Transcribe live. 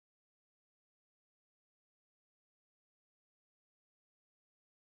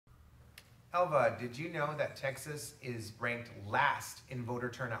Elva, did you know that Texas is ranked last in voter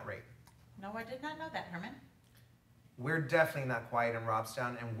turnout rate? No, I did not know that, Herman. We're definitely not quiet in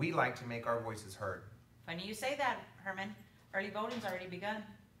Robstown, and we like to make our voices heard. Funny you say that, Herman. Early voting's already begun.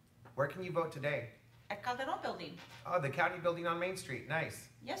 Where can you vote today? At Calderon Building. Oh, the county building on Main Street. Nice.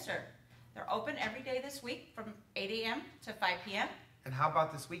 Yes, sir. They're open every day this week from 8 a.m. to 5 p.m. And how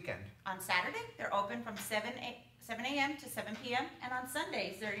about this weekend? On Saturday, they're open from 7 a.m. to 7 p.m. And on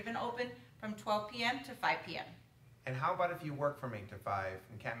Sundays, they're even open from 12 p.m. to 5 p.m. And how about if you work from 8 to 5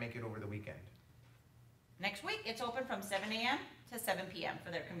 and can't make it over the weekend? Next week, it's open from 7 a.m. to 7 p.m.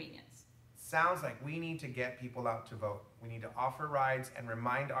 for their convenience. Sounds like we need to get people out to vote. We need to offer rides and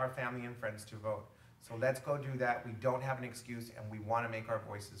remind our family and friends to vote. So let's go do that. We don't have an excuse, and we want to make our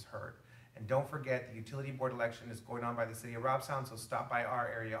voices heard. And don't forget, the utility board election is going on by the city of Robstown, so stop by our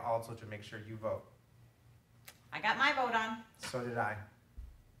area also to make sure you vote. I got my vote on. So did I.